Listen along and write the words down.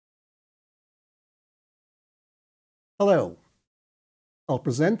Hello. I'll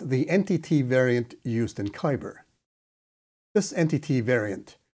present the NTT variant used in Kyber. This NTT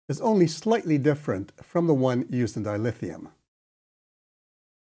variant is only slightly different from the one used in Dilithium.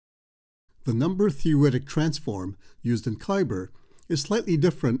 The number-theoretic transform used in Kyber is slightly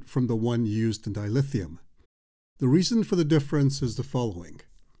different from the one used in Dilithium. The reason for the difference is the following.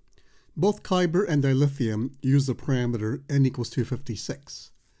 Both Kyber and Dilithium use the parameter n equals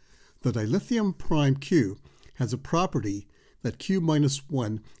 256. The Dilithium prime q has a property that q minus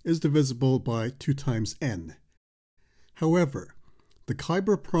 1 is divisible by 2 times n. However, the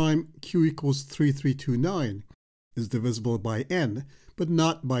Kyber prime q equals 3329 is divisible by n, but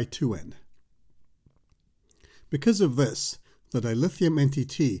not by 2n. Because of this, the Dilithium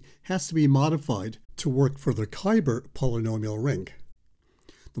NTT has to be modified to work for the Kyber polynomial ring.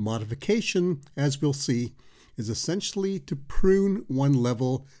 The modification, as we'll see, is essentially to prune one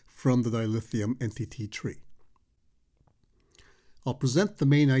level from the Dilithium NTT tree. I'll present the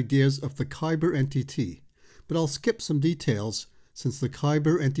main ideas of the Kyber NTT, but I'll skip some details since the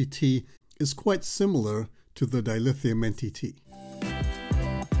Kyber NTT is quite similar to the Dilithium NTT.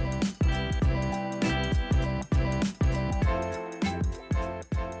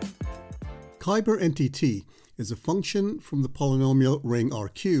 Kyber NTT is a function from the polynomial ring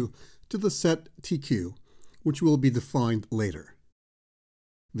RQ to the set TQ, which will be defined later.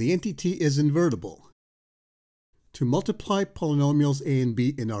 The NTT is invertible. To multiply polynomials a and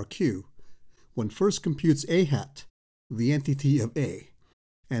b in RQ, one first computes a hat, the entity of a,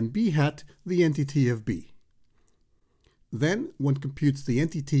 and b hat, the entity of b. Then one computes the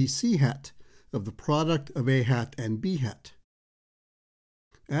entity c hat of the product of a hat and b hat.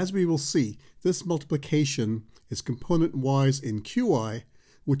 As we will see, this multiplication is component-wise in Qi,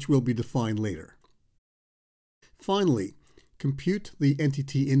 which will be defined later. Finally, compute the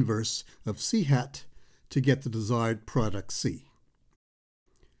entity inverse of c hat to get the desired product c.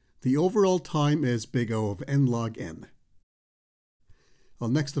 The overall time is big O of n log n. I'll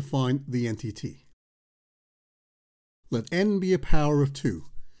next define the NTT. Let n be a power of 2,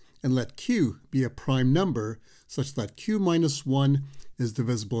 and let q be a prime number such that q minus 1 is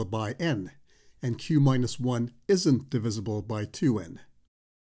divisible by n, and q minus 1 isn't divisible by 2n.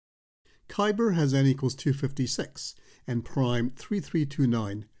 Kyber has n equals 256 and prime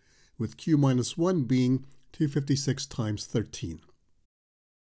 3329, with q minus 1 being 256 times 13.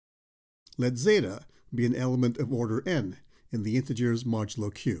 Let zeta be an element of order n in the integers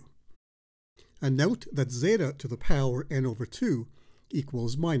modulo q. And note that zeta to the power n over 2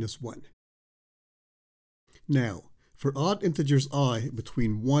 equals minus 1. Now, for odd integers I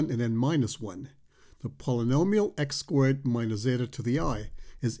between 1 and n minus 1, the polynomial x squared minus zeta to the I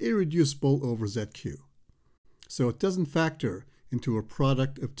is irreducible over zq, so it doesn't factor into a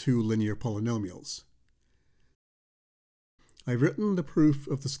product of two linear polynomials. I've written the proof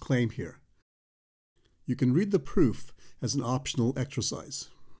of this claim here. You can read the proof as an optional exercise.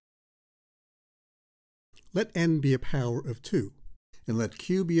 Let n be a power of 2, and let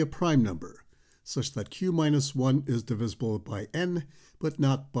q be a prime number, such that q minus 1 is divisible by n, but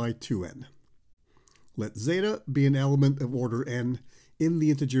not by 2n. Let zeta be an element of order n in the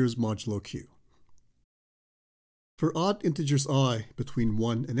integers modulo q. For odd integers I between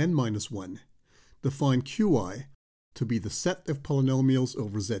 1 and n minus 1, define qi to be the set of polynomials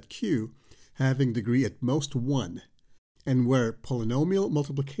over zq having degree at most 1, and where polynomial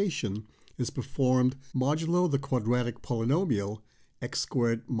multiplication is performed modulo the quadratic polynomial x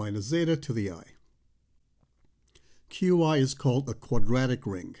squared minus zeta to the I. Qi is called a quadratic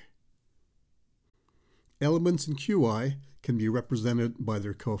ring. Elements in Qi can be represented by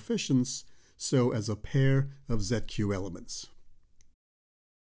their coefficients, so as a pair of zq elements.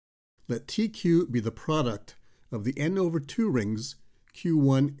 Let tq be the product of the n over 2 rings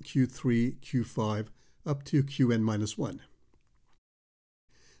q1, q3, q5 up to qn minus 1.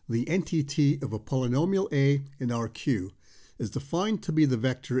 The NTT of a polynomial a in RQ is defined to be the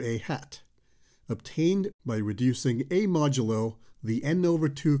vector a hat, obtained by reducing a modulo the n over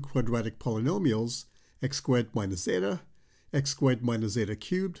 2 quadratic polynomials x squared minus zeta, x squared minus zeta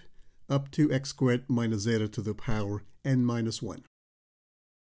cubed, up to x squared minus zeta to the power n minus 1.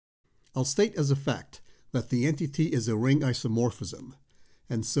 I'll state as a fact that the entity is a ring isomorphism,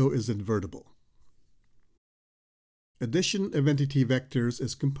 and so is invertible. Addition of entity vectors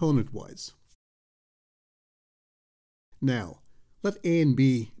is component-wise. Now, let a and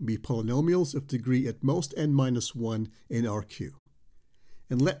b be polynomials of degree at most n minus 1 in RQ,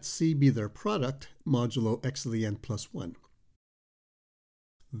 and let c be their product modulo x to the n plus 1.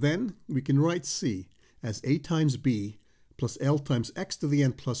 Then we can write c as a times b plus L times x to the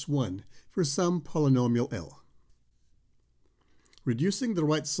n plus 1 for some polynomial L. Reducing the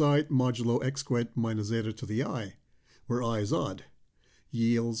right side modulo x squared minus zeta to the I, where I is odd,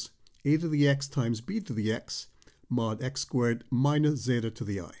 yields a to the x times b to the x mod x squared minus zeta to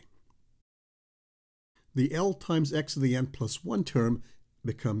the I. The L times x to the n plus 1 term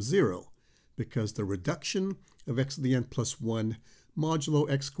becomes 0 because the reduction of x to the n plus 1 modulo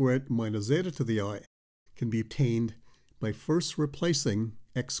x squared minus zeta to the I can be obtained by first replacing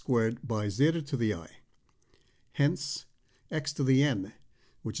x squared by zeta to the I. Hence, x to the n,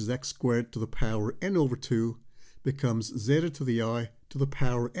 which is x squared to the power n over 2, becomes zeta to the I to the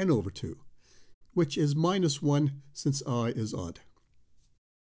power n over 2, which is minus 1 since I is odd.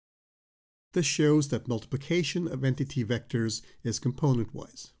 This shows that multiplication of entity vectors is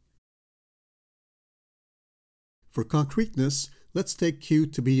component-wise. For concreteness, let's take Q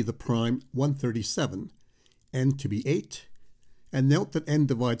to be the prime 137, n to be 8, and note that n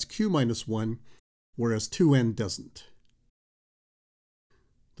divides Q minus 1, whereas 2n doesn't.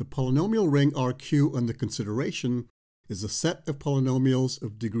 The polynomial ring RQ under consideration is a set of polynomials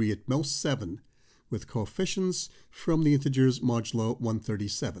of degree at most 7, with coefficients from the integers modulo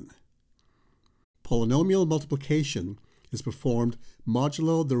 137. Polynomial multiplication is performed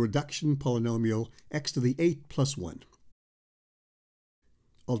modulo the reduction polynomial x to the 8 plus 1.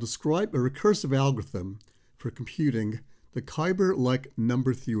 I'll describe a recursive algorithm for computing the Kyber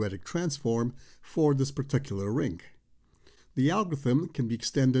Number-Theoretic Transform for this particular ring. The algorithm can be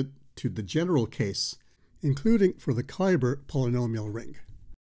extended to the general case, including for the Kyber polynomial ring.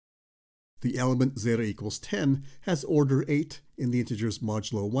 The element zeta equals 10 has order 8 in the integers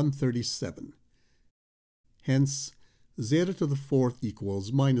modulo 137. Hence, zeta to the 4th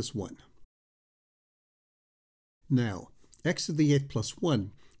equals minus 1. Now, x to the 8 plus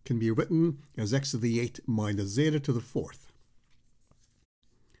 1 can be written as x to the 8 minus zeta to the 4th.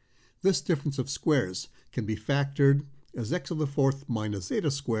 This difference of squares can be factored as x to the 4th minus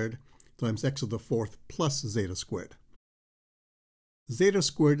zeta squared times x to the 4th plus zeta squared. Zeta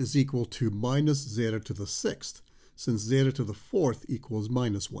squared is equal to minus zeta to the 6th, since zeta to the 4th equals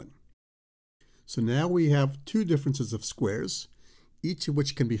minus 1. So now we have two differences of squares, each of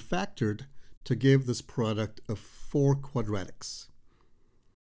which can be factored to give this product of 4 quadratics,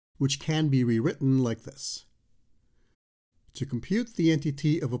 which can be rewritten like this. To compute the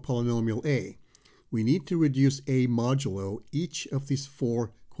entity of a polynomial a, we need to reduce a modulo each of these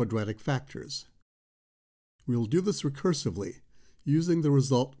 4 quadratic factors. We will do this recursively, using the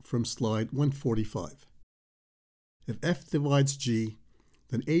result from slide 145. If f divides g,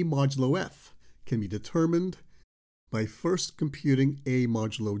 then a modulo f can be determined by first computing a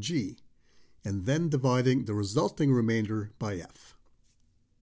modulo g, and then dividing the resulting remainder by f.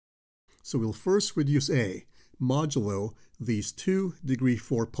 So we'll first reduce a modulo these 2 degree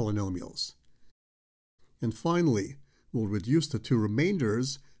 4 polynomials. And finally, we'll reduce the 2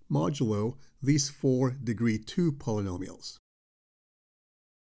 remainders modulo these 4 degree 2 polynomials.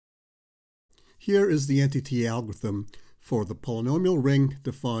 Here is the entity algorithm for the polynomial ring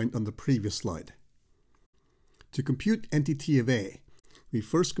defined on the previous slide. To compute entity of a, we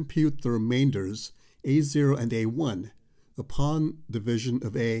first compute the remainders a0 and a1 upon division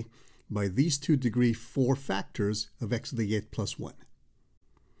of a by these 2 degree 4 factors of x to the 8 plus 1.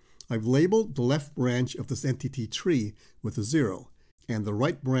 I've labeled the left branch of this entity tree with a 0 and the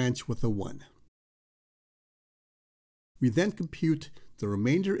right branch with a 1. We then compute the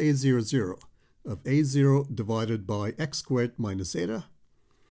remainder a00 of a0 divided by x squared minus zeta,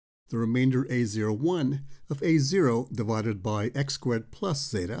 the remainder a01 of a0 divided by x squared plus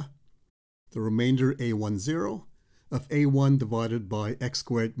zeta, the remainder a10 of a1 divided by x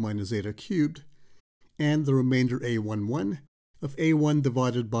squared minus zeta cubed, and the remainder a11 of a1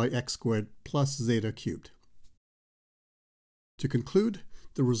 divided by x squared plus zeta cubed. To conclude,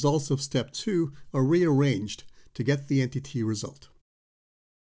 the results of step 2 are rearranged to get the entity result.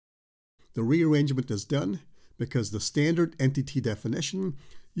 The rearrangement is done because the standard entity definition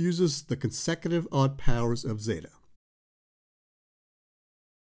uses the consecutive odd powers of zeta.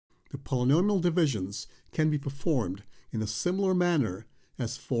 The polynomial divisions can be performed in a similar manner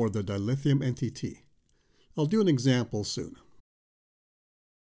as for the dilithium NTT. I'll do an example soon.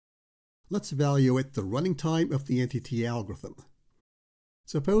 Let's evaluate the running time of the NTT algorithm.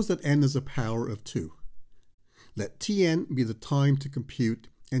 Suppose that n is a power of 2. Let Tn be the time to compute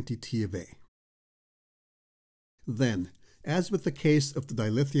NTT of A. Then, as with the case of the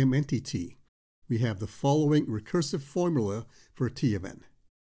dilithium NTT, we have the following recursive formula for T of n.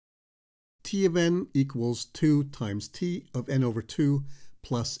 T of n equals 2 times T of n over 2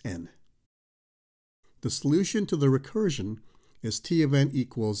 plus n. The solution to the recursion is T of n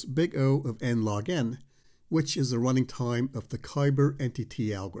equals big O of n log n, which is the running time of the Kyber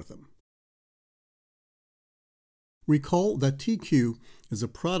NTT algorithm. Recall that TQ is a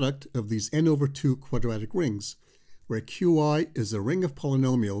product of these n/2 quadratic rings, where Qi is a ring of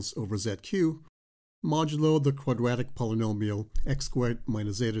polynomials over ZQ, modulo the quadratic polynomial x squared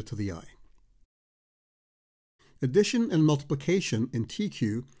minus zeta to the I. Addition and multiplication in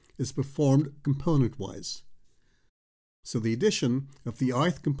TQ is performed component-wise. So the addition of the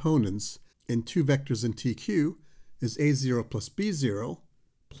ith components in two vectors in TQ is A0 plus B0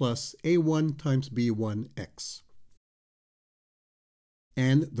 plus A1 times B1x.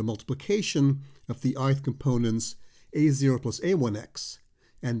 And the multiplication of the ith components A0 plus A1x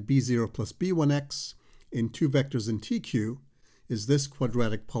and B0 plus B1x in two vectors in TQ is this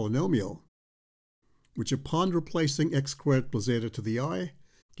quadratic polynomial, which upon replacing x squared plus zeta to the I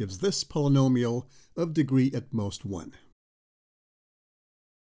gives this polynomial of degree at most 1.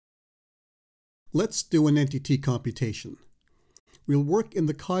 Let's do an NTT computation. We'll work in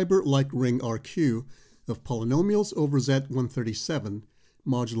the Kyber-like ring RQ of polynomials over Z137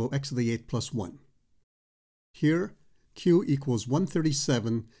 modulo x to the 8 plus 1. Here, q equals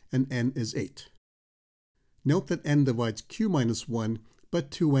 137 and n is 8. Note that n divides q minus 1,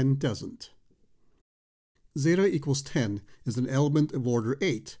 but 2n doesn't. Zeta equals 10 is an element of order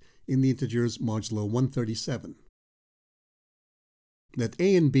 8 in the integers modulo 137. Let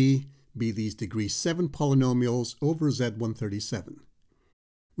a and b be these degree 7 polynomials over Z137.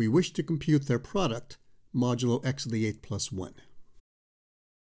 We wish to compute their product, modulo x to the 8 plus 1.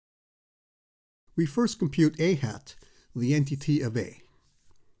 We first compute a hat, the entity of a.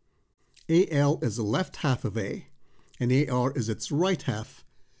 AL is the left half of a, and AR is its right half,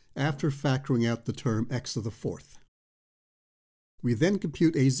 after factoring out the term x to the 4th. We then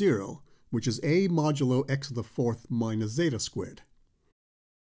compute A0, which is a modulo x to the 4th minus zeta squared.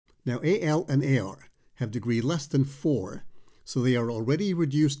 Now AL and AR have degree less than 4, so they are already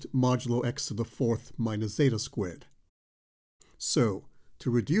reduced modulo x to the 4th minus zeta squared. So,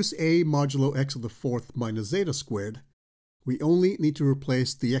 to reduce a modulo x to the 4th minus zeta squared, we only need to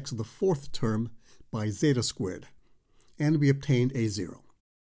replace the x to the 4th term by zeta squared, and we obtained A0.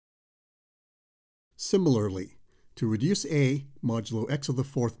 Similarly, to reduce a modulo x to the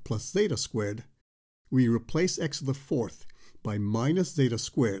 4th plus zeta squared, we replace x to the 4th by minus zeta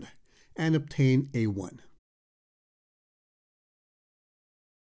squared and obtain A1.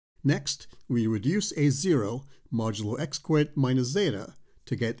 Next, we reduce A0 modulo x squared minus zeta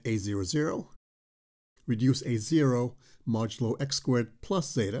to get A00, reduce A0 modulo x squared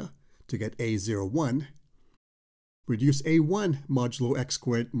plus zeta to get A01, reduce A1 modulo x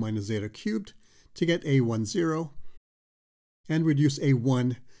squared minus zeta cubed to get A10, and reduce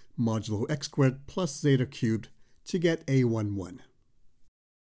A1 modulo x squared plus zeta cubed to get A11.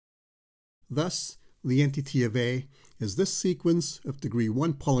 Thus, the entity of A is this sequence of degree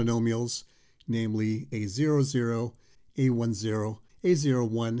 1 polynomials, namely A00, A10,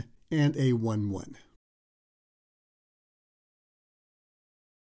 A01, and A11.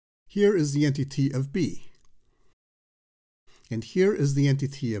 Here is the entity of B. And here is the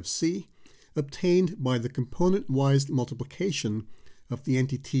entity of C, obtained by the component-wise multiplication of the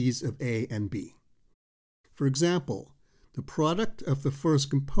entities of A and B. For example, the product of the first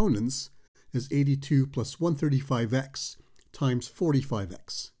components is 82 plus 135x times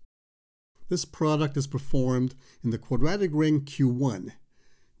 45x. This product is performed in the quadratic ring Q1,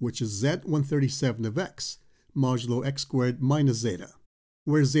 which is Z137 of x modulo x squared minus zeta,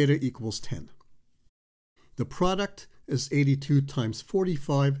 where zeta equals 10. The product is 82 times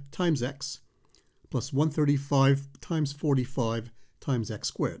 45 times x plus 135 times 45 times x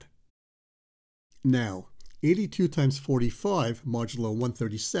squared. Now, 82 times 45 modulo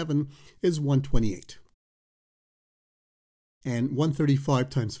 137 is 128. And 135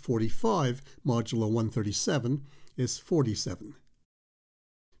 times 45 modulo 137 is 47.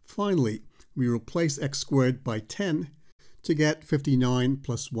 Finally, we replace x squared by 10 to get 59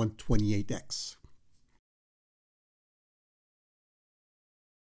 plus 128x.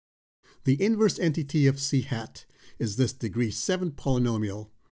 The inverse entity of C hat is this degree 7 polynomial,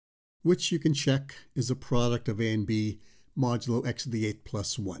 which you can check is a product of A and B modulo x to the 8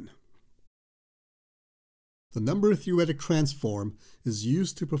 plus 1. The number-theoretic transform is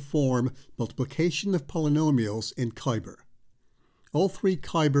used to perform multiplication of polynomials in Kyber. All three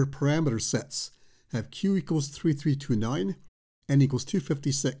Kyber parameter sets have q equals 3329, n equals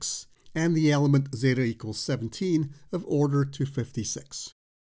 256, and the element zeta equals 17 of order 256.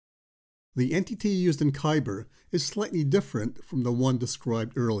 The entity used in Kyber is slightly different from the one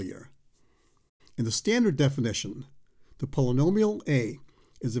described earlier. In the standard definition, the polynomial A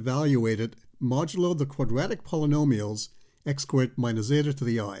is evaluated modulo the quadratic polynomials x squared minus zeta to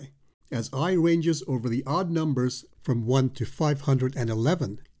the I, as I ranges over the odd numbers from 1 to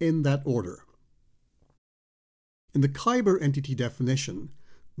 511 in that order. In the Kyber NTT definition,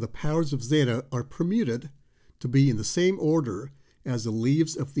 the powers of zeta are permuted to be in the same order as the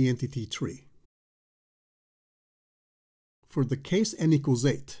leaves of the entity tree. For the case n equals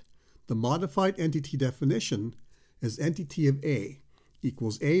 8, the modified entity definition is entity of A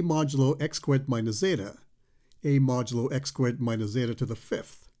equals A modulo x squared minus zeta, A modulo x squared minus zeta to the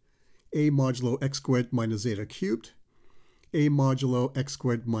 5th, A modulo x squared minus zeta cubed, A modulo x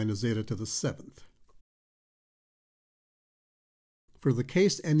squared minus zeta to the 7th. For the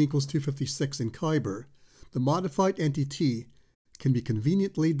case n equals 256 in Kyber, the modified entity can be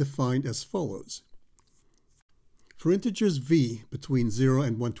conveniently defined as follows. For integers v between 0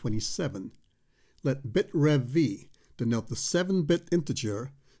 and 127, let bit rev v denote the 7-bit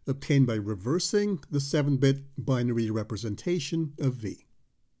integer obtained by reversing the 7-bit binary representation of v.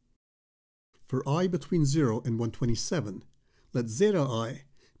 For I between 0 and 127, let zeta I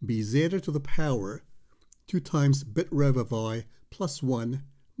be zeta to the power 2 times bit rev of I plus 1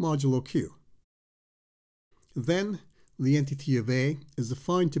 modulo q. Then the entity of A is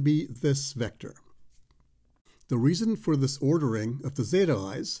defined to be this vector. The reason for this ordering of the zeta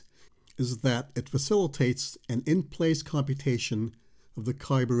i's is that it facilitates an in-place computation of the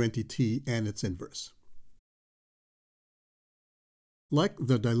Kyber NTT and its inverse. Like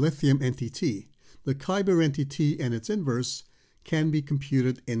the Dilithium NTT, the Kyber NTT and its inverse can be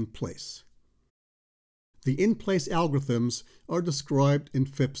computed in place. The in-place algorithms are described in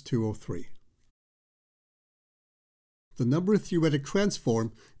FIPS 203. The number-theoretic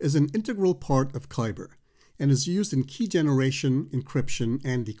transform is an integral part of Kyber and is used in key generation, encryption,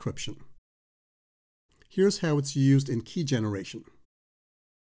 and decryption. Here's how it's used in key generation.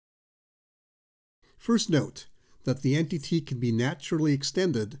 First note that the entity can be naturally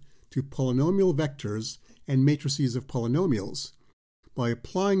extended to polynomial vectors and matrices of polynomials by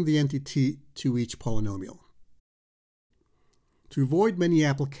applying the entity to each polynomial. To avoid many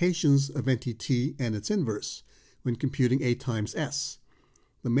applications of NTT and its inverse when computing A times S,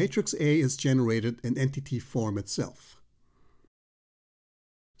 the matrix A is generated in entity form itself.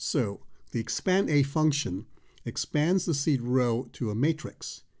 So, the expand A function expands the seed row to a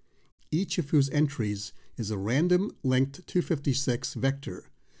matrix, each of whose entries is a random length 256 vector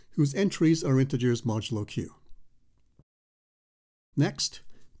whose entries are integers modulo q. Next,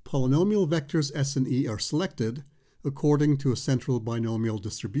 polynomial vectors S and E are selected according to a central binomial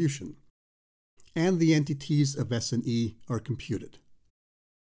distribution, and the entities of S and E are computed.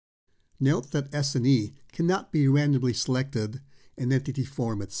 Note that S and E cannot be randomly selected in entity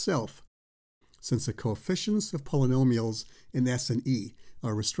form itself, since the coefficients of polynomials in S and E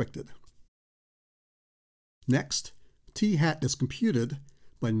are restricted. Next, T hat is computed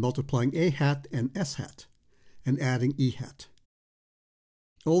by multiplying A hat and S hat, and adding E hat.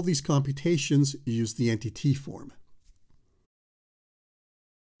 All these computations use the entity form.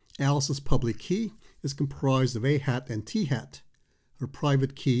 Alice's public key is comprised of A hat and T hat. Her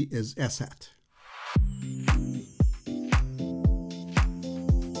private key is S hat.